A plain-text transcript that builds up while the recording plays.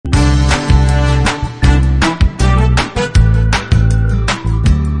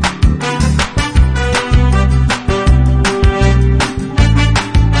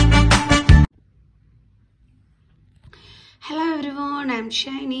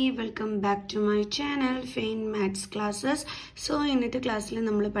Shiny. Welcome back to my channel Maths Classes. So in this class we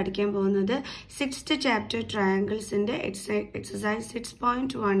will learn the 6th chapter triangles in the exercise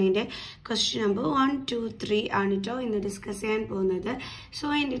 6.1 in the question number 1, 2, 3 anito in the discussion.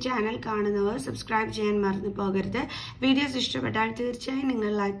 So in the channel subscribe cheyan videos ishtapetal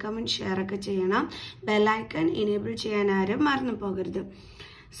theerchayum like, comment, share bell icon enable cheyan aarum marnu pogarthu.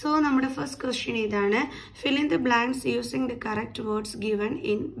 So, our first question is fill in the blanks using the correct words given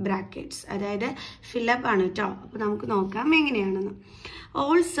in brackets. That is fill up on top.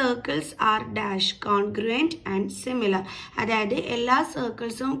 All circles are dash congruent and similar. That is all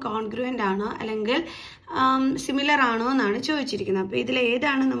circles are congruent or similar. This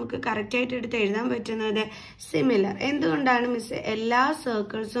correct similar. All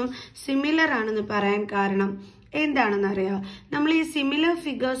circles are similar. We similar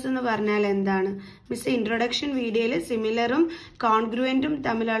figures in the Miss introduction video similar congruent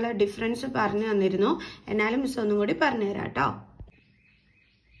tamilala difference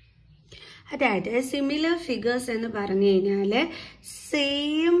similar figures in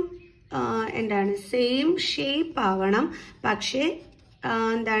same same shape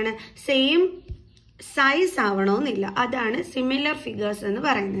same size similar figures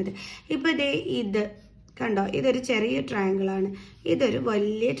Kando, this is a triangle. This is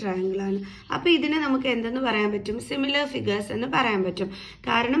a triangle. Now, we can similar figures.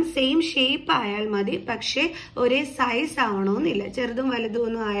 Because same shape, but size.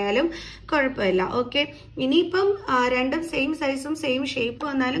 Okay. Random same size, same shape.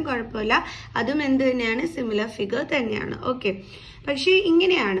 That's similar figure. Okay. പക്ഷേ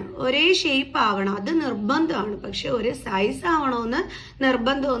ഇങ്ങനെയാണ് ഒരേ shape ആവണം അത് നിർബന്ധമാണ് പക്ഷേ ഒരേ size ആവണമെന്ന്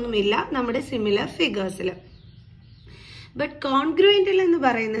നിർബന്ധമൊന്നുമില്ല നമ്മുടെ സിമിലർ ഫിഗേഴ്സിൽ ബട്ട് കോൺഗ്രുവന്റിൽ എന്ന്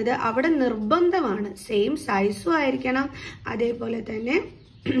പറയുന്നത് അവിടെ നിർബന്ധമാണ് സെയിം സൈസും ആയിരിക്കണം അതേപോലെ തന്നെ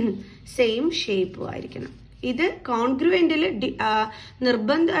സെയിം ഷേപ്പും ആയിരിക്കണം ഇത് കോൺഗ്രുവന്റിൽ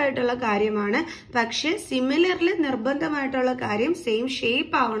നിർബന്ധമായിട്ടുള്ള കാര്യമാണ് പക്ഷേ സിമിലറിൽ നിർബന്ധമായിട്ടുള്ള കാര്യം സെയിം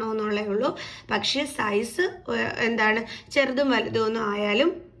ഷേപ്പ് ആവണമെന്നുള്ളേ ഉള്ളൂ പക്ഷേ സൈസ് എന്താണ് ചെറുതും വലുതും ഒന്നും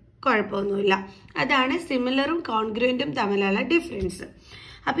ആയാലും കുഴപ്പമൊന്നുമില്ല അതാണ് സിമിലറും കോൺഗ്രുവന്റും തമ്മിലുള്ള ഡിഫറൻസ്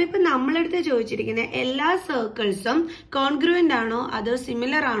അപ്പോൾ ഇപ്പോൾ നമ്മളെടുത്ത് ചോദിച്ചിരിക്കുന്ന എല്ലാ സർക്കിൾസും കോൺഗ്രുവന്റ് ആണോ അതോ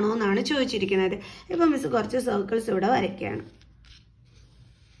സിമിലർ ആണോ എന്നാണ് ചോദിച്ചിരിക്കുന്നത് ഇപ്പോൾ മിസ് കുറച്ച് സർക്കിൾസ് ഇവിടെ വരയ്ക്കുകയാണ്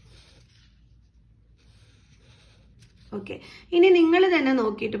Okay. ഇനി നിങ്ങൾ തന്നെ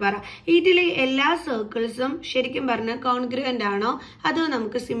നോക്കിയിട്ട് പറ ഇതിലെ എല്ലാ സർക്കിൾസും ശരിക്കും പറഞ്ഞ കോൺഗ്രുവന്റ് ആണോ അതോ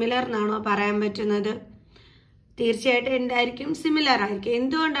നമുക്ക് സിമിലർ ആണോ പറയാൻ പറ്റുന്നത് തീർച്ചയായിട്ടും എന്തായിരിക്കും സിമിലർ ആയിരിക്കും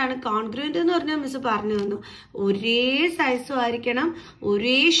എന്തുകൊണ്ടാണ് കോൺഗ്രുവന്റ് എന്ന് പറഞ്ഞാൽ മിസ് പറഞ്ഞു തന്നു ഒരേ സൈസും ആയിരിക്കണം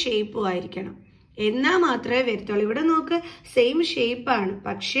ഒരേ ഷേപ്പും ആയിരിക്കണം എന്നാ മാത്രമേ വരത്തുള്ളൂ ഇവിടെ നോക്ക് സെയിം ഷേപ്പ് ആണ്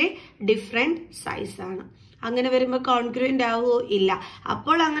പക്ഷേ ഡിഫറെന്റ് സൈസ് ആണ് അങ്ങനെ വരുമ്പോൾ കോൺഗ്രുവന്റ് ആവോ ഇല്ല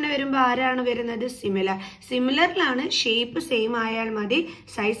അപ്പോൾ അങ്ങനെ വരുമ്പോൾ ആരാണ് വരുന്നത് സിമിലർ സിമിലറിലാണ് ഷേപ്പ് സെയിം ആയാൽ മതി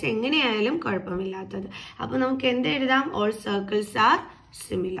സൈസ് എങ്ങനെയായാലും കുഴപ്പമില്ലാത്തത് അപ്പോൾ നമുക്ക് എന്ത് എഴുതാം all circles are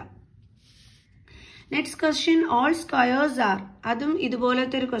similar next question all squares R അതും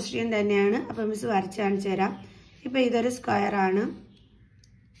ഇതുപോലത്തെ ഒരു ക്വസ്റ്റ്യൻ തന്നെയാണ് അപ്പോൾ മിസ് വരച്ച് കാണിച്ചു തരാം ഇപ്പൊ ഇതൊരു സ്ക്വയർ ആണ്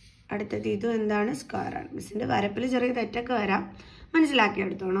അടുത്തത് ഇതും എന്താണ് സ്ക്വയർ ആണ് മിസ്സിന്റെ വരപ്പിൽ ചെറിയ തെറ്റൊക്കെ വരാം മനസ്സിലാക്കി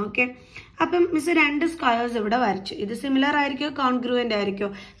എടുത്തോണം ഓക്കെ അപ്പം മിസ് രണ്ട് സ്ക്വയേഴ്സ് ഇവിടെ വരച്ചു ഇത് സിമിലർ ആയിരിക്കോ കോൺഗ്രുവന്റ് ആയിരിക്കോ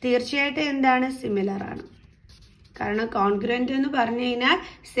തീർച്ചയായിട്ടും എന്താണ് സിമിലർ ആണ് കാരണം കോൺഗ്രുവന്റ് എന്ന് പറഞ്ഞു കഴിഞ്ഞാൽ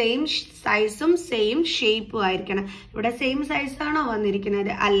സെയിം സൈസും സെയിം ഷേപ്പും ആയിരിക്കണം ഇവിടെ സെയിം സൈസ് ആണോ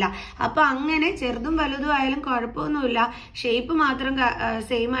വന്നിരിക്കുന്നത് അല്ല അപ്പൊ അങ്ങനെ ചെറുതും വലുതും ആയാലും കുഴപ്പമൊന്നുമില്ല ഷേപ്പ് മാത്രം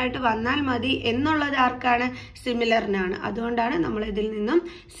സെയിം ആയിട്ട് വന്നാൽ മതി എന്നുള്ളത് ആർക്കാണ് സിമിലറിനാണ് അതുകൊണ്ടാണ് നമ്മൾ ഇതിൽ നിന്നും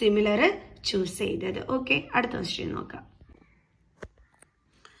സിമിലർ ചൂസ് ചെയ്തത് ഓക്കെ അടുത്ത ക്വസ്റ്റ്യൻ നോക്കാം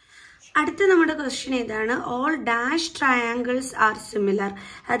അടുത്ത നമ്മുടെ ക്വസ്റ്റ്യൻ ഏതാണ് all dash triangles are similar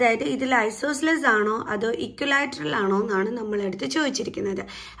അതായത് ഇതിൽ ഐസോസ്ലെസ് ആണോ അതോ ഇക്വലാറ്ററൽ ആണോ എന്നാണ് നമ്മളെടുത്ത് ചോദിച്ചിരിക്കുന്നത്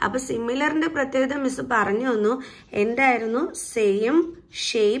അപ്പൊ സിമിലറിന്റെ പ്രത്യേകത മിസ് പറഞ്ഞു തന്നു എന്തായിരുന്നു സെയിം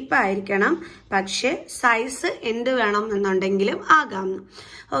ഷേപ്പ് ആയിരിക്കണം പക്ഷെ സൈസ് എന്ത് വേണം എന്നുണ്ടെങ്കിലും ആകാമെന്ന്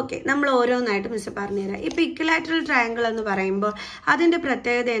ഓക്കെ നമ്മൾ ഓരോന്നായിട്ട് മിസ് പറഞ്ഞുതരാം ഇപ്പൊ ഇക്വലാറ്ററൽ ട്രയാങ്കിൾ എന്ന് പറയുമ്പോൾ അതിന്റെ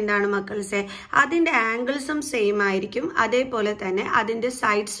പ്രത്യേകത എന്താണ് മക്കൾസെ അതിന്റെ ആംഗിൾസും സെയിം ആയിരിക്കും അതേപോലെ തന്നെ അതിന്റെ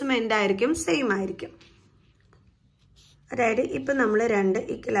സൈഡ്സും എന്തായിരിക്കും സെയിം ആയിരിക്കും അതായത് ഇപ്പൊ നമ്മൾ രണ്ട്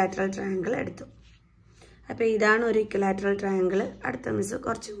ഇക്വലാറ്ററൽ ട്രയാങ്കിൾ എടുത്തു അപ്പൊ ഇതാണ് ഒരു ഇക്വലാറ്ററൽ ട്രയാങ്കിൾ അടുത്ത മിസ്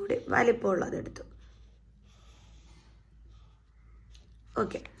കുറച്ചും കൂടി വലിപ്പമുള്ളത് എടുത്തു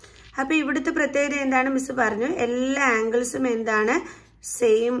ഓക്കെ അപ്പൊ ഇവിടുത്തെ പ്രത്യേകത എന്താണ് മിസ് പറഞ്ഞു എല്ലാ ആംഗിൾസും എന്താണ്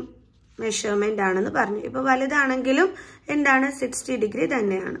സെയിം മെഷർമെന്റ് ആണെന്ന് പറഞ്ഞു ഇപ്പൊ വലുതാണെങ്കിലും എന്താണ് 60 ഡിഗ്രി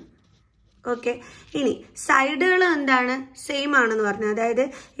തന്നെയാണ് Okay. Ini sideകൾ എന്താണ് സെയിം ആണെന്ന് പറഞ്ഞു. അതായത്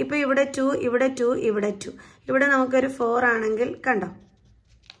ഇപ്പോൾ ഇവിടെ 2 ഇവിടെ 2 ഇവിടെ 2. ഇവിടെ നമുക്ക് ഒരു 4 ആണെങ്കിൽ കണ്ടോ.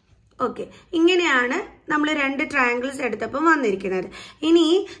 ഓക്കെ, ഇങ്ങനെയാണ് നമ്മൾ രണ്ട് ട്രയാങ്കിൾസ് എടുത്തപ്പോൾ വന്നിരിക്കുന്നത്. ഇനി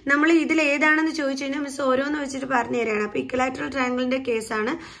നമ്മൾ ഇതിൽ ഏതാണെന്ന് ചോദിച്ചു കഴിഞ്ഞാൽ മിസ് ഓരോന്ന് വെച്ചിട്ട് പറഞ്ഞു തരികയാണ്. അപ്പൊ ഇക്വലാറ്ററൽ ട്രയാങ്കിളിന്റെ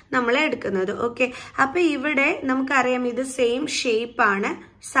കേസാണ് നമ്മൾ എടുക്കുന്നത്. ഓക്കെ, അപ്പൊ ഇവിടെ നമുക്കറിയാം ഇത് സെയിം ഷേപ്പ് ആണ്,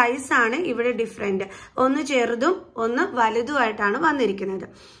 സൈസ് ആണ് ഇവിടെ ഡിഫറെന്റ്. ഒന്ന് ചെറുതും ഒന്ന് വലുതുമായിട്ടാണ് വന്നിരിക്കുന്നത്.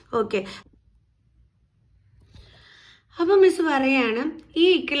 ഓക്കെ, അപ്പൊ മിസ് പറയാണ് ഈ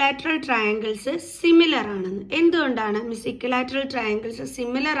ഇക്വലാറ്ററൽ ട്രയാങ്കിൾസ് സിമിലർ ആണെന്ന്. എന്തുകൊണ്ടാണ് മിസ് ഇക്വലാറ്ററൽ ട്രയാങ്കിൾസ്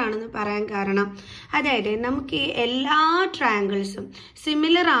സിമിലർ ആണെന്ന് പറയാൻ കാരണം, അതായത് നമുക്ക് ഈ എല്ലാ ട്രയാങ്കിൾസും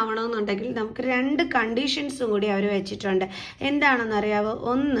സിമിലർ ആവണമെന്നുണ്ടെങ്കിൽ നമുക്ക് രണ്ട് കണ്ടീഷൻസും കൂടി അവർ വെച്ചിട്ടുണ്ട്. എന്താണെന്ന് അറിയാവോ?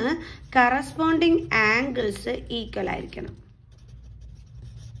 ഒന്ന്, കറസ്പോണ്ടിങ് ആംഗിൾസ് ഈക്വൽ ആയിരിക്കണം.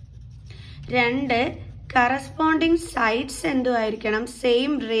 രണ്ട്, കറസ്പോണ്ടിങ് സൈഡ്സ് എന്തുമായിരിക്കണം?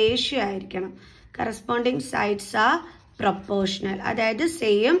 സെയിം റേഷ്യോ ആയിരിക്കണം. കറസ്പോണ്ടിങ് സൈഡ്സ് ആർ പ്രൊപ്പോർഷണൽ, അതായത്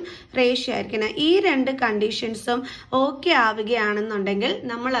സെയിം റേഷ്യോ ആയിരിക്കണം. ഈ രണ്ട് കണ്ടീഷൻസും ഓക്കെ ആവുകയാണെന്നുണ്ടെങ്കിൽ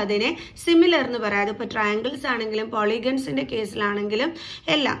നമ്മൾ അതിനെ സിമിലർ എന്ന് പറയാം. അതിപ്പോൾ ട്രയാങ്കിൾസ് ആണെങ്കിലും പോളിഗൺസിന്റെ കേസിലാണെങ്കിലും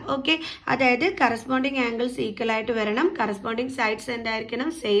എല്ലാം ഓക്കെ. അതായത് കറസ്പോണ്ടിങ് ആംഗിൾസ് ഈക്വൽ ആയിട്ട് വരണം, കറസ്പോണ്ടിങ് സൈഡ്സ്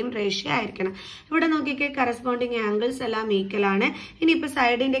എന്തായിരിക്കണം? സെയിം റേഷ്യോ ആയിരിക്കണം. ഇവിടെ നോക്കിക്കേ, കറസ്പോണ്ടിങ് ആംഗിൾസ് എല്ലാം ഈക്വൽ ആണ്. ഇനിയിപ്പോൾ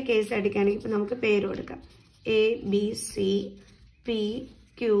സൈഡിന്റെ കേസ് എടുക്കുകയാണെങ്കിൽ ഇപ്പൊ നമുക്ക് പേര് കൊടുക്കാം, A B C P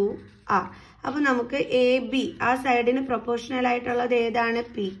Q R. അപ്പൊ നമുക്ക് എ ബി ആ സൈഡിന് പ്രൊപ്പോർഷണൽ ആയിട്ടുള്ളത് ഏതാണ്?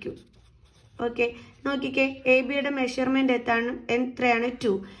 P Q. ഓക്കെ, നോക്കിക്കേ, എ ബിയുടെ മെഷർമെന്റ് എത്രയാണ്?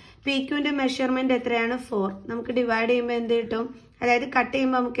 2. പി ക്യുവിന്റെ മെഷർമെന്റ് എത്രയാണ്? 4. നമുക്ക് ഡിവൈഡ് ചെയ്യുമ്പോൾ എന്ത് കിട്ടും? അതായത് കട്ട്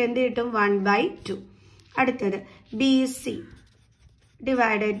ചെയ്യുമ്പോൾ നമുക്ക് എന്ത് കിട്ടും? 1/2. അടുത്തത് B C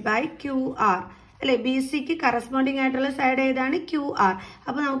divided by Q R അല്ലെ. ബി സിക്ക് കറസ്പോണ്ടിങ് ആയിട്ടുള്ള സൈഡ് ഏതാണ്? Q R.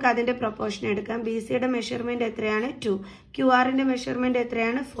 അപ്പൊ നമുക്ക് അതിന്റെ പ്രൊപ്പോർഷൻ എടുക്കാം. ബി സിയുടെ മെഷർമെന്റ് എത്രയാണ്? 2. ക്യു ആറിന്റെ മെഷർമെന്റ്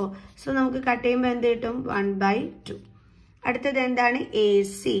എത്രയാണ്? 4. സോ നമുക്ക് കട്ട് ചെയ്യുമ്പോൾ എന്ത് കിട്ടും? 1/2. അടുത്തത് എന്താണ്? A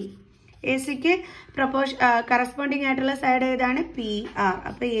C. എ സിക്ക് കറസ്പോണ്ടിങ് ആയിട്ടുള്ള സൈഡ് ഏതാണ്? P R.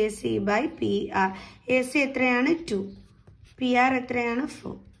 അപ്പൊ A C by P R. A C എത്രയാണ്? 2. പി ആർ എത്രയാണ്?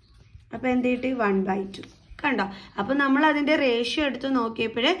 4. അപ്പൊ എന്ത് കിട്ടി? 1/2. കണ്ടോ? അപ്പൊ നമ്മൾ അതിന്റെ റേഷ്യോ എടുത്ത്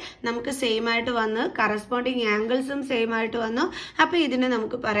നോക്കിയപ്പോൾ നമുക്ക് സെയിം ആയിട്ട് വന്ന്, കറസ്പോണ്ടിങ് ആംഗിൾസും സെയിം ആയിട്ട് വന്നു. അപ്പൊ ഇതിനെ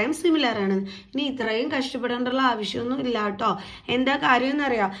നമുക്ക് പറയാം സിമിലർ ആണ്. ഇനി ഇത്രയും കഷ്ടപ്പെടേണ്ടുള്ള ആവശ്യമൊന്നും ഇല്ല കേട്ടോ. എന്താ കാര്യം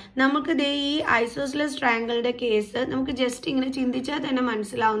എന്നറിയാം? നമുക്ക് ദേ ഈ ഐസോസ്ലെസ് ട്രയാങ്കിളിന്റെ കേസ് നമുക്ക് ജസ്റ്റ് ഇങ്ങനെ ചിന്തിച്ചാൽ തന്നെ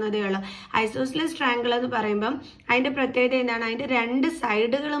മനസ്സിലാവുന്നതേ ഉള്ളൂ. ഐസോസ്ലെസ് ട്രയാങ്കിൾ എന്ന് പറയുമ്പം അതിന്റെ പ്രത്യേകത എന്താണ്? അതിന്റെ രണ്ട്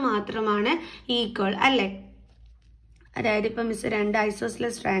സൈഡുകൾ മാത്രമാണ് ഈക്വൽ അല്ലെ. അതായത് ഇപ്പൊ മിസ് രണ്ട്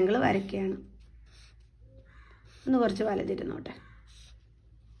ഐസോസ്ലെസ് ട്രയാങ്കിൾ വരയ്ക്കുകയാണ്. ഒന്ന് കുറച്ച് വലുതിരുന്നോട്ടെ.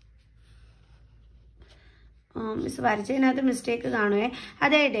 Miss വരച്ചതിനകത്ത് mistake കാണുവേ.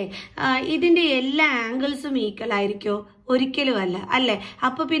 അതായത് ഇതിന്റെ എല്ലാ ആംഗിൾസും ഈക്വൽ ആയിരിക്കോ? ഒരിക്കലും അല്ല അല്ലെ.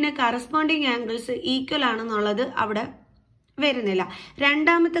 അപ്പൊ പിന്നെ കറസ്പോണ്ടിങ് ആംഗിൾസ് ഈക്വൽ ആണെന്നുള്ളത് അവിടെ വരുന്നില്ല.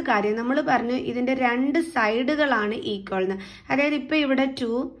 രണ്ടാമത്തെ കാര്യം നമ്മൾ പറഞ്ഞു ഇതിന്റെ രണ്ട് സൈഡുകളാണ് ഈക്വൽ എന്ന്. അതായത് ഇപ്പൊ ഇവിടെ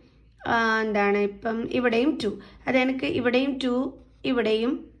 2 എന്താണ്, ഇപ്പം ഇവിടെയും 2, അതെനിക്ക് ഇവിടെയും 2,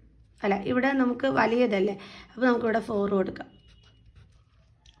 ഇവിടെയും അല്ല, ഇവിടെ നമുക്ക് വലിയതല്ലേ, അപ്പൊ നമുക്ക് ഇവിടെ 4 കൊടുക്കാം.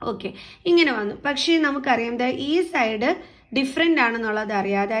 ഓക്കെ, ഇങ്ങനെ വന്നു. പക്ഷേ നമുക്കറിയാം ഈ സൈഡ് ഡിഫറെന്റ് ആണെന്നുള്ളത്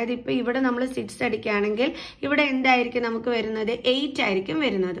അറിയാം. അതായത് ഇപ്പൊ ഇവിടെ നമ്മൾ 6 അടിക്കുകയാണെങ്കിൽ ഇവിടെ എന്തായിരിക്കും നമുക്ക് വരുന്നത്? 8 ആയിരിക്കും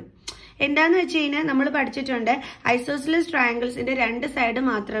വരുന്നത്. എന്താന്ന് വെച്ച് കഴിഞ്ഞാൽ നമ്മൾ പഠിച്ചിട്ടുണ്ട് ഐസോസ്ലെസ് ട്രയാങ്കിൾസിന്റെ രണ്ട് സൈഡ്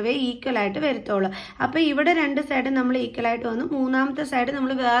മാത്രമേ ഈക്വൽ ആയിട്ട് വരത്തുള്ളൂ. അപ്പൊ ഇവിടെ രണ്ട് സൈഡ് നമ്മൾ ഈക്വൽ ആയിട്ട് വന്നു, മൂന്നാമത്തെ സൈഡ്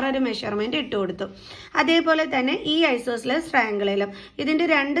നമ്മൾ വേറൊരു മെഷർമെന്റ് ഇട്ട് കൊടുത്തു. അതേപോലെ തന്നെ ഈ ഐസോസ്ലെസ് ട്രയാങ്കിളിലും ഇതിന്റെ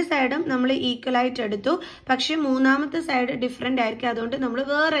രണ്ട് സൈഡും നമ്മൾ ഈക്വൽ ആയിട്ട് എടുത്തു, പക്ഷെ മൂന്നാമത്തെ സൈഡ് ഡിഫറെന്റ് ആയിരിക്കും, അതുകൊണ്ട് നമ്മൾ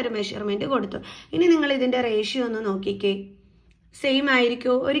വേറൊരു മെഷർമെന്റ് കൊടുത്തു. ഇനി നിങ്ങൾ ഇതിന്റെ റേഷ്യോ ഒന്ന് നോക്കിക്കേ, സെയിം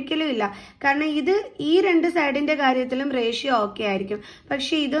ആയിരിക്കോ? ഒരിക്കലും ഇല്ല. കാരണം ഇത് ഈ രണ്ട് സൈഡിന്റെ കാര്യത്തിലും റേഷ്യോ ഓക്കെ ആയിരിക്കും.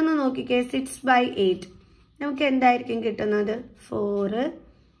 പക്ഷെ ഇതൊന്ന് നോക്കിക്കേ, 6/8 നമുക്ക് എന്തായിരിക്കും കിട്ടുന്നത്? 4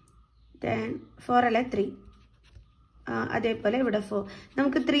 അല്ല 3. അതേപോലെ ഇവിടെ 4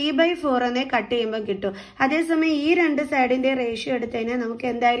 നമുക്ക് 3/4 എന്നേ കട്ട് ചെയ്യുമ്പോൾ കിട്ടും. അതേസമയം ഈ രണ്ട് സൈഡിന്റെ റേഷ്യോ എടുത്തു കഴിഞ്ഞാൽ നമുക്ക്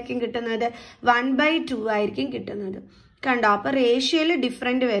എന്തായിരിക്കും കിട്ടുന്നത്? 1/2 ആയിരിക്കും കിട്ടുന്നത്. കണ്ടോ? അപ്പൊ റേഷ്യോയില്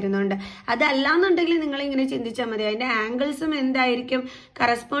ഡിഫറെന്റ് വരുന്നുണ്ട്. അതല്ലാന്നുണ്ടെങ്കിൽ നിങ്ങൾ ഇങ്ങനെ ചിന്തിച്ചാൽ മതി, അതിന്റെ ആംഗിൾസും എന്തായിരിക്കും?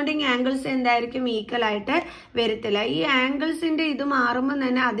 കറസ്പോണ്ടിങ് ആംഗിൾസ് എന്തായിരിക്കും? ഈക്വൽ ആയിട്ട് വരത്തില്ല. ഈ ആംഗിൾസിന്റെ ഇത് മാറുമ്പോൾ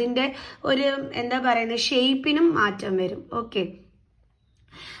തന്നെ അതിന്റെ ഒരു എന്താ പറയുന്നത്, ഷേപ്പിനും മാറ്റം വരും. ഓക്കെ,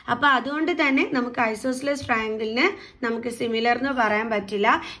 അപ്പൊ അതുകൊണ്ട് തന്നെ നമുക്ക് ഐസോസ്ലെസ് ട്രയാങ്കിളിന് നമുക്ക് സിമിലർ എന്ന് പറയാൻ പറ്റില്ല,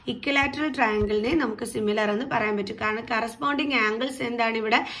 ഇക്വലാറ്ററൽ ട്രയാങ്കിളിനെ നമുക്ക് സിമിലർ എന്ന് പറയാൻ പറ്റും. കാരണം കറസ്പോണ്ടിങ് ആംഗിൾസ് എന്താണ്?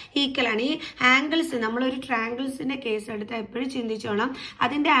 ഇവിടെ ഈക്വൽ ആണ്. ഈ ആംഗിൾസ് നമ്മളൊരു ട്രയാങ്കിൾസിന്റെ കേസ് എടുത്താൽ എപ്പോഴും ചിന്തിച്ചോണം,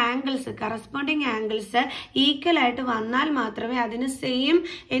 അതിന്റെ ആംഗിൾസ് കറസ്പോണ്ടിങ് ആംഗിൾസ് ഈക്വൽ ആയിട്ട് വന്നാൽ മാത്രമേ അതിന് സെയിം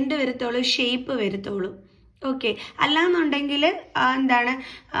എന്ത് വരത്തുള്ളൂ? ഷേപ്പ് വരത്തുള്ളൂ. ഓക്കെ, അല്ലാന്നുണ്ടെങ്കിൽ എന്താണ്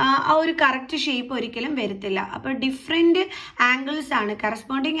ആ ഒരു കറക്റ്റ് ഷേപ്പ് ഒരിക്കലും വരത്തില്ല. അപ്പോൾ ഡിഫറെൻറ്റ് ആംഗിൾസ് ആണ്,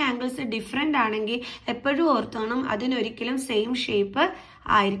 കറസ്പോണ്ടിങ് ആംഗിൾസ് ഡിഫറെൻ്റ് ആണെങ്കിൽ എപ്പോഴും ഓർത്തോണം അതിനൊരിക്കലും സെയിം ഷേപ്പ്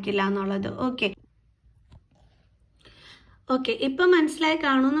ആയിരിക്കില്ല എന്നുള്ളത്. ഓക്കെ, ഇപ്പം മനസ്സിലായി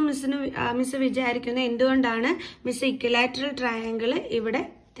കാണുമെന്ന് മിസ് വിചാരിക്കുന്നത് എന്തുകൊണ്ടാണ് മിസ് ഇക്വിലാറ്ററൽ ട്രയാങ്കിൾ ഇവിടെ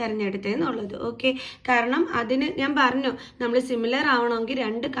തിരഞ്ഞെടുത്തതെന്നുള്ളത്. ഓക്കെ, കാരണം അതിന് ഞാൻ പറഞ്ഞു നമ്മൾ സിമിലർ ആവണമെങ്കിൽ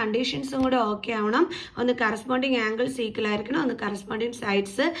രണ്ട് കണ്ടീഷൻസും കൂടെ ഓക്കെ ആവണം. ഒന്ന് കറസ്പോണ്ടിങ് ആംഗിൾസ് ഈക്വൽ ആയിരിക്കണം, ഒന്ന് കറസ്പോണ്ടിങ്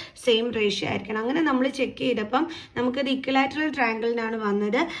സൈഡ്സ് സെയിം റേഷ്യോ ആയിരിക്കണം. അങ്ങനെ നമ്മൾ ചെക്ക് ചെയ്തപ്പം നമുക്കത് ഇക്വിലാറ്ററൽ ട്രയാങ്കിളിനാണ്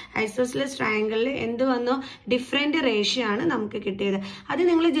വന്നത്. ഐസോസ്ലെസ് ട്രയാങ്കിളിൽ എന്ത് വന്നു? ഡിഫറെന്റ് റേഷ്യോ ആണ് നമുക്ക് കിട്ടിയത്. അത്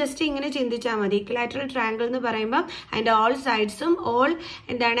നിങ്ങൾ ജസ്റ്റ് ഇങ്ങനെ ചിന്തിച്ചാൽ മതി. ഇക്വിലാറ്ററൽ ട്രയാങ്കിൾ എന്ന് പറയുമ്പോൾ അതിന്റെ ഓൾ സൈഡ്സും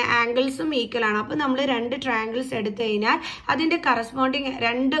ആംഗിൾസും ഈക്വൽ ആണ്. അപ്പൊ നമ്മൾ രണ്ട് ട്രയാങ്കിൾസ് എടുത്തു കഴിഞ്ഞാൽ അതിന്റെ കറസ്പോണ്ടിങ്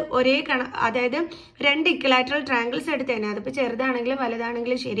അതായത് രണ്ട് ഇക്വിലാറ്ററൽ ട്രയാങ്കിൾസ് എടുത്തു കഴിഞ്ഞാൽ, അതിപ്പോൾ ചെറുതാണെങ്കിലും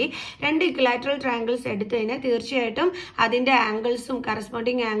വലുതാണെങ്കിലും ശരി, രണ്ട് ഇക്വിലാറ്ററൽ ട്രയാങ്കിൾസ് എടുത്തു കഴിഞ്ഞാൽ തീർച്ചയായിട്ടും അതിന്റെ ആംഗിൾസും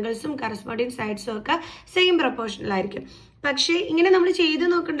കറസ്പോണ്ടിങ് സൈഡ്സും ഒക്കെ സെയിം പ്രൊപ്പോർഷണൽ ആയിരിക്കും. പക്ഷേ ഇങ്ങനെ നമ്മൾ ചെയ്ത്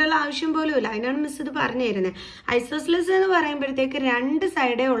നോക്കേണ്ടുള്ള ആവശ്യം പോലും ഇല്ല. അതിനാണ് മിസ് ഇത് പറഞ്ഞു തരുന്നത്. ഐസോസ്ലെസ് എന്ന് പറയുമ്പോഴത്തേക്ക് രണ്ട്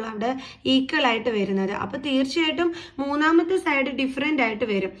സൈഡേ ഉള്ളൂ അവിടെ ഈക്വൽ ആയിട്ട് വരുന്നത്. അപ്പൊ തീർച്ചയായിട്ടും മൂന്നാമത്തെ സൈഡ് ഡിഫറെന്റ് ആയിട്ട്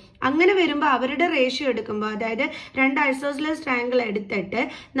വരും. അങ്ങനെ വരുമ്പോൾ അവരുടെ റേഷ്യോ എടുക്കുമ്പോൾ, അതായത് രണ്ട് ഐസോസ്ലെസ് ട്രയാങ്കിൾ എടുത്തിട്ട്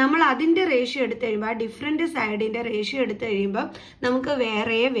നമ്മൾ അതിന്റെ റേഷ്യോ എടുത്തു കഴിയുമ്പോൾ, ആ ഡിഫറെന്റ് സൈഡിന്റെ റേഷ്യോ എടുത്തു കഴിയുമ്പോൾ നമുക്ക്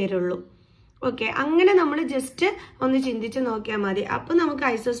വേറെയേ വരുള്ളൂ. ഓക്കെ, അങ്ങനെ നമ്മൾ ജസ്റ്റ് ഒന്ന് ചിന്തിച്ച് നോക്കിയാൽ മതി. അപ്പൊ നമുക്ക്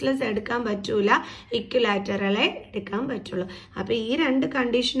ഐസോസ്ലെസ് എടുക്കാൻ പറ്റൂല, ഇക്വിലാറ്ററലേ എടുക്കാൻ പറ്റുള്ളൂ. അപ്പൊ ഈ രണ്ട്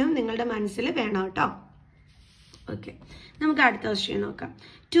കണ്ടീഷനും നിങ്ങളുടെ മനസ്സിൽ വേണം കേട്ടോ. ഓക്കെ, നമുക്ക് അടുത്ത ക്വസ്റ്റ്യൻ നോക്കാം.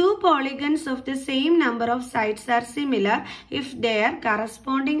 2 polygons of the same number of sides are similar if their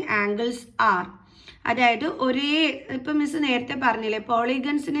corresponding angles are. അതായത് ഇപ്പൊ മിസ് നേരത്തെ പറഞ്ഞില്ലേ,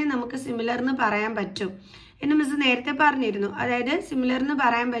 പോളിഗൺസിനെ നമുക്ക് സിമിലർ എന്ന് പറയാൻ പറ്റും എന്ന് മിസ് നേരത്തെ പറഞ്ഞിരുന്നു. അതായത് സിമിലർ എന്ന്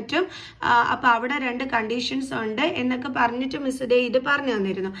പറയാൻ പറ്റും, അപ്പൊ അവിടെ രണ്ട് കണ്ടീഷൻസ് ഉണ്ട് എന്നൊക്കെ പറഞ്ഞിട്ട് മിസ് ഇത് പറഞ്ഞു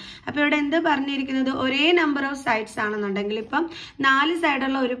തന്നിരുന്നു. അപ്പൊ ഇവിടെ എന്ത് പറഞ്ഞിരിക്കുന്നത്? ഒരേ നമ്പർ ഓഫ് സൈഡ്സ് ആണെന്നുണ്ടെങ്കിൽ, ഇപ്പം 4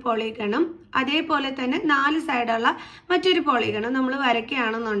 സൈഡുള്ള ഒരു പോളിഗണും അതേപോലെ തന്നെ 4 സൈഡുള്ള മറ്റൊരു പോളിഗണും നമ്മൾ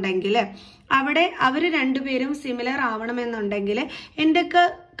വരയ്ക്കുകയാണെന്നുണ്ടെങ്കിൽ അവിടെ അവർ രണ്ടുപേരും സിമിലർ ആവണമെന്നുണ്ടെങ്കിൽ എന്തൊക്കെ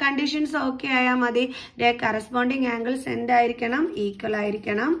കണ്ടീഷൻസ് ഓക്കെ ആയാൽ മതി? കറസ്പോണ്ടിങ് ആംഗിൾസ് എന്തായിരിക്കണം? ഈക്വൽ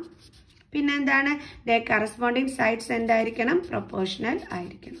ആയിരിക്കണം. പിന്നെന്താണ്? കറസ്പോണ്ടിങ് സൈഡ്സ് എന്തായിരിക്കണം? പ്രൊപ്പോർഷണൽ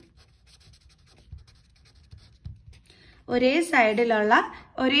ആയിരിക്കണം. ഒരേ സൈഡിലുള്ള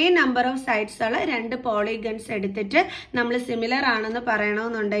ഒരേ നമ്പർ ഓഫ് സൈഡ്സ് ഉള്ള രണ്ട് പോളിഗൺസ് എടുത്തിട്ട് നമ്മൾ സിമിലർ ആണെന്ന്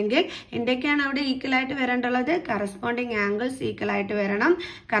പറയണമെന്നുണ്ടെങ്കിൽ എന്തൊക്കെയാണ് അവിടെ ഈക്വൽ ആയിട്ട് വരേണ്ടുള്ളത്? കറസ്പോണ്ടിങ് ആംഗിൾസ് ഈക്വൽ ആയിട്ട് വരണം,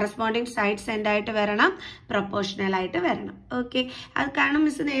 കറസ്പോണ്ടിങ് സൈഡ്സ് എന്തായിട്ട് വരണം? പ്രൊപ്പോർഷണൽ ആയിട്ട് വരണം. ഓക്കെ, അത് കാരണം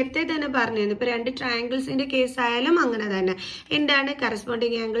മിസ് നേരത്തെ തന്നെ പറഞ്ഞിരുന്നു. ഇപ്പൊ രണ്ട് ട്രയാങ്കിൾസിന്റെ കേസ് ആയാലും അങ്ങനെ തന്നെ. എന്താണ്?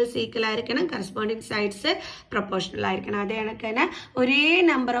 കറസ്പോണ്ടിങ് ആംഗിൾസ് ഈക്വൽ ആയിരിക്കണം, കറസ്പോണ്ടിങ് സൈഡ്സ് പ്രൊപ്പോർഷണൽ ആയിരിക്കണം. അതേ കണക്ക് തന്നെ ഒരേ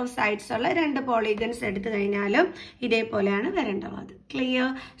നമ്പർ ഓഫ് സൈഡ്സ് ഉള്ള രണ്ട് പോളിഗൺസ് എടുത്തു കഴിഞ്ഞാലും ഇതേപോലെയാണ് വരേണ്ടത്. ക്ലിയർ?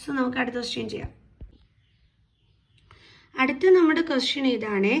 സോ നമുക്ക് അടുത്ത ക്വസ്റ്റ്യൻ ചെയ്യാം. അടുത്ത നമ്മുടെ ക്വസ്റ്റ്യൻ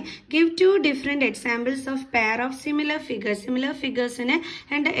ഇതാണ്. Give 2 different examples of pair of similar figures. Similar ഫിഗേഴ്സിന്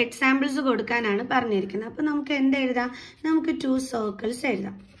രണ്ട് എക്സാമ്പിൾസ് കൊടുക്കാനാണ് പറഞ്ഞിരിക്കുന്നത്. അപ്പൊ നമുക്ക് എന്ത് എഴുതാം? നമുക്ക് 2 സർക്കിൾസ്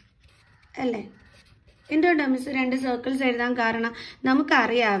എഴുതാം അല്ലേ? എന്തുകൊണ്ടാ മിസ് 2 സർക്കിൾസ് എഴുതാൻ കാരണം?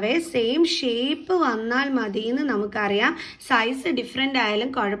 നമുക്കറിയാവേ സെയിം ഷേപ്പ് വന്നാൽ മതി എന്ന് നമുക്കറിയാം. സൈസ് ഡിഫറെന്റ്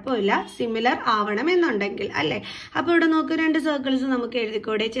ആയാലും കുഴപ്പമില്ല, സിമിലർ ആവണം എന്നുണ്ടെങ്കിൽ അല്ലേ? അപ്പൊ ഇവിടെ നോക്ക്, 2 സർക്കിൾസ് നമുക്ക്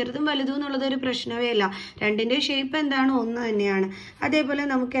എഴുതിക്കൂടെ? ചെറുതും വലുതും എന്നുള്ളത് ഒരു പ്രശ്നമേ ഇല്ല. രണ്ടിന്റെ ഷേപ്പ് എന്താണ്? ഒന്ന് തന്നെയാണ്. അതേപോലെ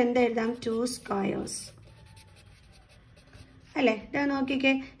നമുക്ക് എന്തെഴുതാം? 2 സ്ക്വയേഴ്സ് അല്ലേ? ഇതാ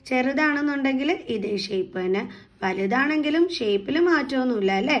നോക്കിക്കേ, ചെറുതാണെന്നുണ്ടെങ്കിൽ ഇതേ ഷേപ്പ് തന്നെ, വലുതാണെങ്കിലും ഷേപ്പിൽ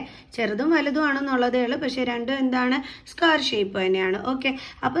മാറ്റമൊന്നുമില്ല അല്ലേ? ചെറുതും വലുതും ആണെന്നുള്ളതേ ഉള്ളൂ, പക്ഷെ രണ്ടും എന്താണ്? സ്ക്വയർ ഷേപ്പ് തന്നെയാണ്. ഓക്കെ,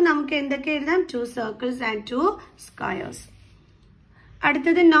 അപ്പൊ നമുക്ക് എന്തൊക്കെ എഴുതാം? 2 സർക്കിൾസ് ആൻഡ് 2 സ്ക്വയേഴ്സ്.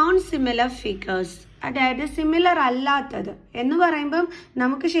 അടുത്തത് നോൺ സിമിലർ ഫിഗേഴ്സ്, അതായത് സിമിലർ അല്ലാത്തത് എന്ന് പറയുമ്പം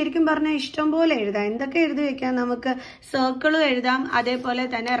നമുക്ക് ശരിക്കും പറഞ്ഞാൽ ഇഷ്ടം പോലെ എഴുതാം. എന്തൊക്കെ എഴുതി വെക്കാം? നമുക്ക് സർക്കിളും എഴുതാം, അതേപോലെ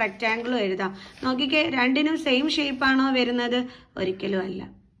തന്നെ റെക്ടാങ്കിളും എഴുതാം. നോക്കിക്കേ, രണ്ടിനും സെയിം ഷേപ്പാണോ വരുന്നത്? ഒരിക്കലും അല്ല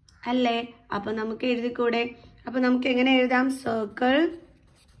അല്ലേ? അപ്പൊ നമുക്ക് എഴുതിക്കൂടെ? അപ്പൊ നമുക്ക് എങ്ങനെ എഴുതാം? Circle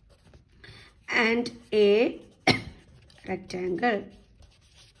and A rectangle.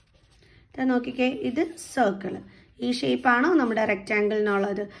 നോക്കിക്കേ, ഇത് സർക്കിൾ, ഈ ഷേപ്പാണോ നമ്മുടെ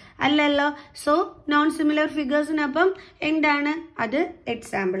റെക്ടാങ്കിളിനുള്ളത്? അല്ലല്ലോ. സോ നോൺ സിമിലർ ഫിഗേഴ്സിനപ്പം എന്താണ്? അത്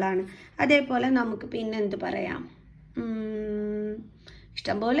എക്സാമ്പിൾ ആണ്. അതേപോലെ നമുക്ക് പിന്നെന്ത് പറയാം?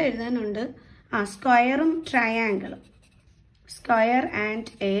 ഇഷ്ടംപോലെ എഴുതാനുണ്ട്. സ്ക്വയറും ട്രയാങ്കിളും. Square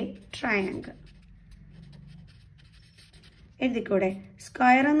and A triangle എഴുതിക്കൂടെ?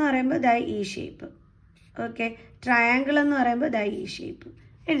 Square എന്ന് പറയുമ്പോൾ ദാ ഈ ഷേപ്പ്, ഓക്കെ. ട്രയാങ്കിൾ എന്ന് പറയുമ്പോൾ ദാ ഈ ഷേപ്പ്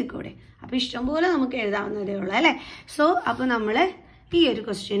എഴുതിക്കൂടെ? അപ്പൊ ഇഷ്ടംപോലെ നമുക്ക് എഴുതാവുന്നതേ ഉള്ളൂ അല്ലെ? സോ അപ്പൊ നമ്മള് ഈ ഒരു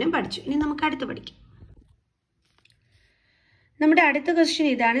ക്വസ്റ്റ്യനും പഠിച്ചു. ഇനി നമുക്ക് അടുത്ത് പഠിക്കാം. നമ്മുടെ അടുത്ത ക്വസ്റ്റ്യൻ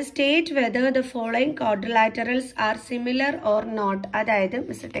ഇതാണ്. State whether the following quadrilaterals are similar or not. അതായത്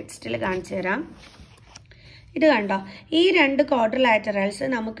മിസ് ടെക്സ്റ്റിൽ കാണിച്ചു തരാം. ഇത് കണ്ടോ, ഈ രണ്ട് ക്വാഡ്രിലാറ്ററൽസ്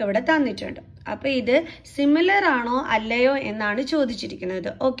നമുക്കിവിടെ തന്നിട്ടുണ്ട്. അപ്പൊ ഇത് സിമിലർ ആണോ അല്ലയോ എന്നാണ്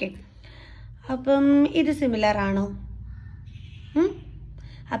ചോദിച്ചിരിക്കുന്നത്. ഓക്കെ, അപ്പം ഇത് സിമിലർ ആണോ?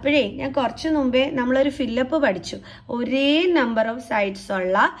 അപ്പോഴേ ഞാൻ കുറച്ച് മുമ്പേ നമ്മളൊരു ഫില്ലപ്പ് പഠിച്ചു. ഒരേ നമ്പർ ഓഫ് സൈഡ്സ്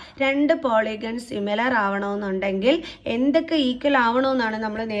ഉള്ള രണ്ട് പോളിഗൺ സിമിലർ ആവണമെന്നുണ്ടെങ്കിൽ എന്തൊക്കെ ഈക്വൽ ആവണമെന്നാണ്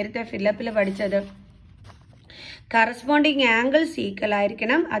നമ്മൾ നേരത്തെ ഫില്ലപ്പിൽ പഠിച്ചത്. കറസ്പോണ്ടിങ് ആംഗിൾസ് ഈക്വൽ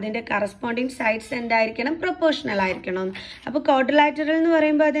ആയിരിക്കണം, അതിന്റെ കറസ്പോണ്ടിങ് സൈഡ്സ് എന്തായിരിക്കണം, പ്രൊപ്പോർഷണൽ ആയിരിക്കണം. അപ്പൊ ക്വാഡ്രിലാറ്ററൽ എന്ന്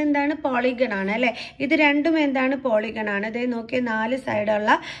പറയുമ്പോൾ അതെന്താണ്, പോളിഗൺ ആണ് അല്ലെ. ഇത് രണ്ടും എന്താണ്, പോളിഗൺ ആണ്. അതേ നോക്കിയ 4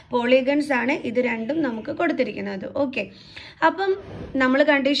 സൈഡുള്ള പോളിഗൺസ് ആണ് ഇത് രണ്ടും നമുക്ക് കൊടുത്തിരിക്കുന്നത്. ഓക്കെ, അപ്പം നമ്മൾ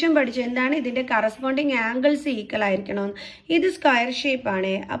കണ്ടീഷൻ പഠിച്ചു എന്താണ്, ഇതിന്റെ കറസ്പോണ്ടിങ് ആംഗിൾസ് ഈക്വൽ ആയിരിക്കണം. ഇത് സ്ക്വയർ ഷേപ്പ്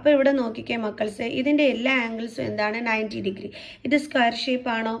ആണ്. അപ്പൊ ഇവിടെ നോക്കിക്കേ മക്കൾസ്, ഇതിന്റെ എല്ലാ ആംഗിൾസും എന്താണ്, 90 ഡിഗ്രി. ഇത് സ്ക്വയർ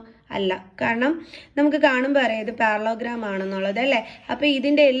ഷേപ്പ് ആണോ? അല്ല, കാരണം നമുക്ക് കാണുമ്പോൾ അറിയാം ഇത് പാരലോഗ്രാം ആണെന്നുള്ളത് അല്ലേ. അപ്പൊ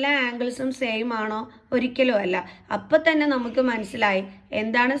ഇതിന്റെ എല്ലാ ആംഗിൾസും സെയിം ആണോ? ഒരിക്കലും അല്ല. അപ്പൊ തന്നെ നമുക്ക് മനസ്സിലായി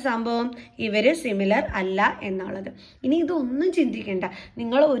എന്താണ് സംഭവം, ഇവര് സിമിലർ അല്ല എന്നുള്ളത്. ഇനി ഇതൊന്നും ചിന്തിക്കണ്ട,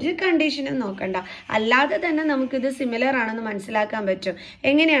 നിങ്ങൾ ഒരു കണ്ടീഷനും നോക്കണ്ട, അല്ലാതെ തന്നെ നമുക്കിത് സിമിലർ ആണെന്ന് മനസ്സിലാക്കാൻ പറ്റും.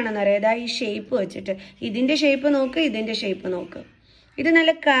 എങ്ങനെയാണെന്ന് അറിയാം, ഈ ഷേപ്പ് വെച്ചിട്ട് ഇതിന്റെ ഷേപ്പ് നോക്ക്, ഇതിന്റെ ഷേപ്പ് നോക്ക്. ഇത്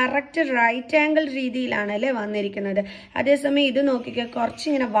നല്ല കറക്റ്റ് റൈറ്റ് ആംഗിൾ രീതിയിലാണല്ലേ വന്നിരിക്കുന്നത്. അതേസമയം ഇത് നോക്കിക്കുക,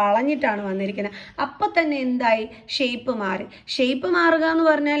 കുറച്ചിങ്ങനെ വളഞ്ഞിട്ടാണ് വന്നിരിക്കുന്നത്. അപ്പൊ തന്നെ എന്തായി, ഷേപ്പ് മാറി. ഷേപ്പ് മാറുക എന്ന്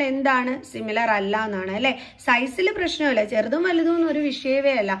പറഞ്ഞാൽ എന്താണ്, സിമിലർ അല്ല എന്നാണ് അല്ലെ. സൈസിൽ പ്രശ്നമില്ല, ചെറുതും വലുതും ഒന്നും ഒരു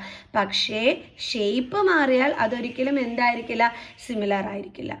വിഷയമേ അല്ല. പക്ഷേ ഷേപ്പ് മാറിയാൽ അതൊരിക്കലും എന്തായിരിക്കില്ല, സിമിലർ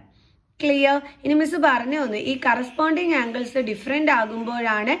ആയിരിക്കില്ല. ക്ലിയർ? ഇനി മിസ് പറഞ്ഞു തന്നു ഈ കറസ്പോണ്ടിങ് ആംഗിൾസ് ഡിഫറെന്റ്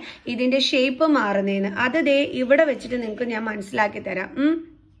ആകുമ്പോഴാണ് ഇതിന്റെ ഷേപ്പ് മാറുന്നതെന്ന്. അത് ദേ ഇവിടെ വെച്ചിട്ട് നിങ്ങൾക്ക് ഞാൻ മനസ്സിലാക്കി തരാം.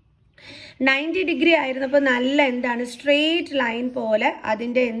 90 ഡിഗ്രി ആയിരുന്നപ്പോൾ നല്ല എന്താണ്, സ്ട്രെയിറ്റ് ലൈൻ പോലെ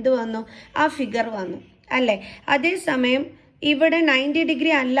അതിന്റെ എന്ത് വന്നു, ആ ഫിഗർ വന്നു അല്ലെ. അതേസമയം ഇവിടെ 90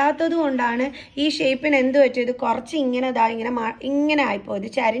 ഡിഗ്രി അല്ലാത്തത് കൊണ്ടാണ് ഈ ഷേപ്പിന് എന്ത് പറ്റിയത്, കുറച്ച് ഇങ്ങനെ ആയിപ്പോയത്,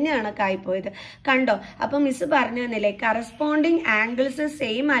 ചരിഞ്ഞ കണക്കായിപ്പോയത്. കണ്ടോ? അപ്പൊ മിസ് പറഞ്ഞു തന്നില്ലേ, കറസ്പോണ്ടിങ് ആംഗിൾസ്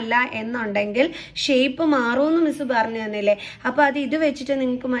സെയിം അല്ല എന്നുണ്ടെങ്കിൽ ഷേപ്പ് മാറുമെന്ന് മിസ് പറഞ്ഞു തന്നില്ലേ. അപ്പൊ അത് ഇത് വെച്ചിട്ട്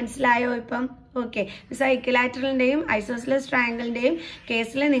നിങ്ങൾക്ക് മനസ്സിലായോ ഇപ്പം? ഓക്കെ, മിസ് ഇക്വിലാറ്ററലിന്റെയും ഐസോസെലസ് ട്രയാങ്കിളിന്റെയും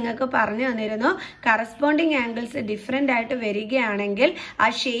കേസിൽ നിങ്ങൾക്ക് പറഞ്ഞു തന്നിരുന്നു, കറസ്പോണ്ടിങ് ആംഗിൾസ് ഡിഫറെന്റ് ആയിട്ട് വരികയാണെങ്കിൽ ആ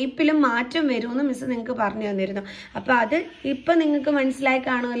ഷേപ്പിലും മാറ്റം വരുമെന്ന് മിസ് നിങ്ങൾക്ക് പറഞ്ഞു തന്നിരുന്നു. അപ്പൊ അത് ഇപ്പൊ നിങ്ങൾക്ക് മനസ്സിലായി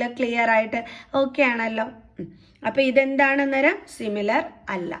കാണുമല്ലോ, ക്ലിയർ ആയിട്ട്. ഓക്കെ ആണല്ലോ. അപ്പൊ ഇതെന്താണെന്നേരം സിമിലർ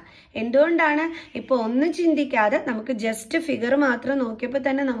അല്ല. എന്തുകൊണ്ടാണ്? ഇപ്പൊ ഒന്നും ചിന്തിക്കാതെ നമുക്ക് ജസ്റ്റ് ഫിഗർ മാത്രം നോക്കിയപ്പോൾ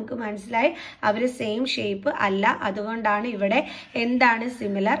തന്നെ നമുക്ക് മനസ്സിലായി അവര് സെയിം ഷേപ്പ് അല്ല. അതുകൊണ്ടാണ് ഇവിടെ എന്താണ്,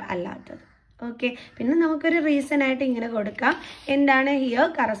 സിമിലർ അല്ലാത്തത്. ഓക്കെ, പിന്നെ നമുക്കൊരു റീസൺ ആയിട്ട് ഇങ്ങനെ കൊടുക്കാം. എന്താണ്, here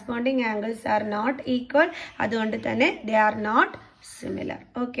corresponding angles are not equal, അതുകൊണ്ട് തന്നെ they are not similar.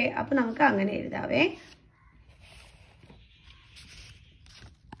 Okay, അപ്പൊ നമുക്ക് അങ്ങനെ എഴുതാവേ.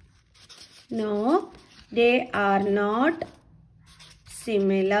 No, they are not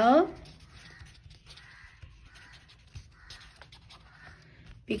similar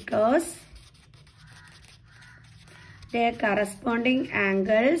because their corresponding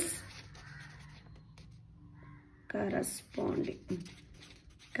angles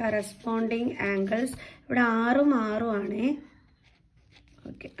ഇവിടെ 6 ആണേ.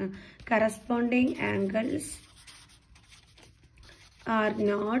 Okay, corresponding angles are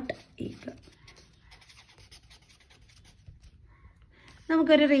not equal.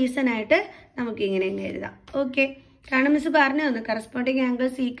 നമുക്കൊരു റീസൺ ആയിട്ട് നമുക്ക് ഇങ്ങനെ എഴുതാം. ഓക്കെ, കാരണം മിസ് പറഞ്ഞു തന്നു കറസ്പോണ്ടിങ്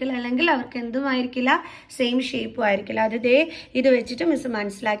ആംഗിൾസ് ഈക്വൽ അല്ലെങ്കിൽ അവർക്ക് എന്തും ആയിരിക്കില്ല, സെയിം ഷേപ്പും ആയിരിക്കില്ല. അത് ദേ ഇത് വെച്ചിട്ട് മിസ്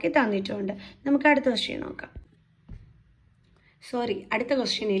മനസ്സിലാക്കി തന്നിട്ടുണ്ട്. നമുക്ക് അടുത്ത ക്വസ്റ്റ്യൻ നോക്കാം. അടുത്ത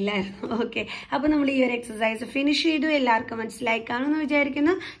ക്വസ്റ്റ്യൻ ഇല്ലായിരുന്നു. ഓക്കെ, അപ്പൊ നമ്മൾ ഈ ഒരു എക്സസൈസ് ഫിനിഷ് ചെയ്തു. എല്ലാവർക്കും മനസ്സിലായി കാണുമെന്ന്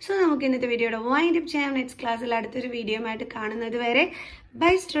വിചാരിക്കുന്നു. സോ നമുക്ക് ഇന്നത്തെ വീഡിയോയുടെ വൈൻഡ് അപ്പ് ചെയ്യാം. നെക്സ്റ്റ് ക്ലാസ്സിൽ അടുത്തൊരു വീഡിയോ ആയിട്ട് കാണുന്നത് വരെ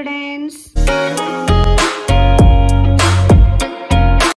ബൈ സ്റ്റുഡൻസ്.